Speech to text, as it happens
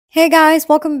Hey guys,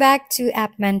 welcome back to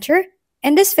App Mentor.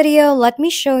 In this video, let me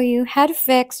show you how to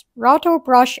fix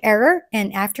Rotobrush error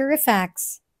in After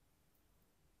Effects.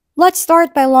 Let's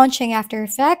start by launching After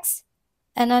Effects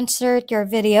and insert your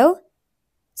video.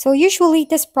 So usually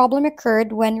this problem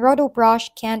occurred when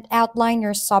Rotobrush can't outline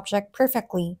your subject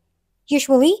perfectly.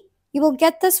 Usually, you will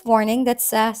get this warning that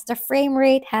says the frame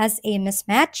rate has a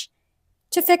mismatch.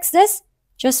 To fix this,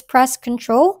 just press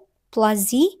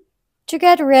Ctrl+Z to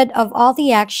get rid of all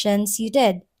the actions you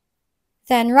did.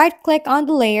 Then right-click on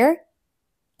the layer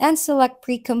and select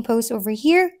Pre-Compose over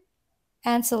here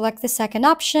and select the second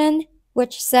option,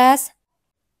 which says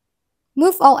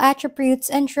Move all attributes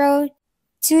intro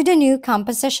to the new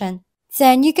composition.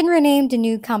 Then you can rename the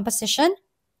new composition.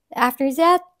 After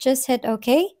that, just hit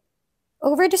OK.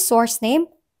 Over the source name,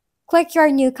 click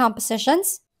your new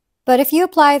compositions. But if you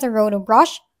apply the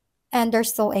Rotobrush and there's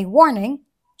still a warning,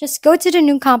 just go to the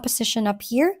new composition up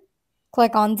here,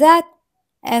 click on that,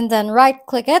 and then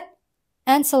right-click it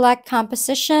and select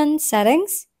Composition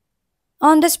Settings.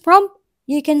 On this prompt,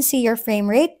 you can see your frame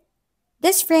rate.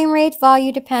 This frame rate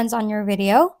value depends on your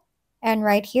video. And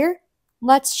right here,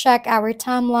 let's check our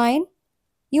timeline.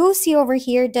 You will see over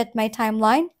here that my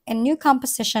timeline and new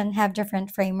composition have different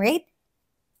frame rate.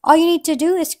 All you need to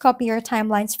do is copy your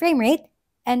timeline's frame rate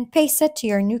and paste it to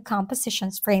your new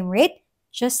composition's frame rate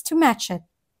just to match it.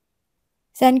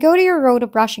 Then go to your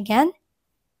Rotobrush again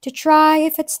to try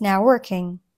if it's now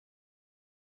working.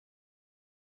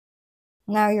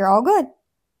 Now you're all good.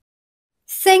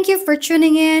 Thank you for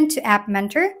tuning in to App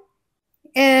Mentor.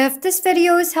 If this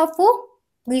video is helpful,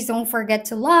 please don't forget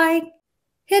to like,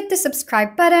 hit the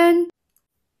subscribe button,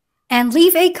 and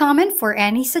leave a comment for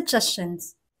any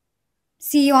suggestions.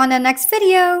 See you on the next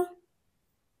video.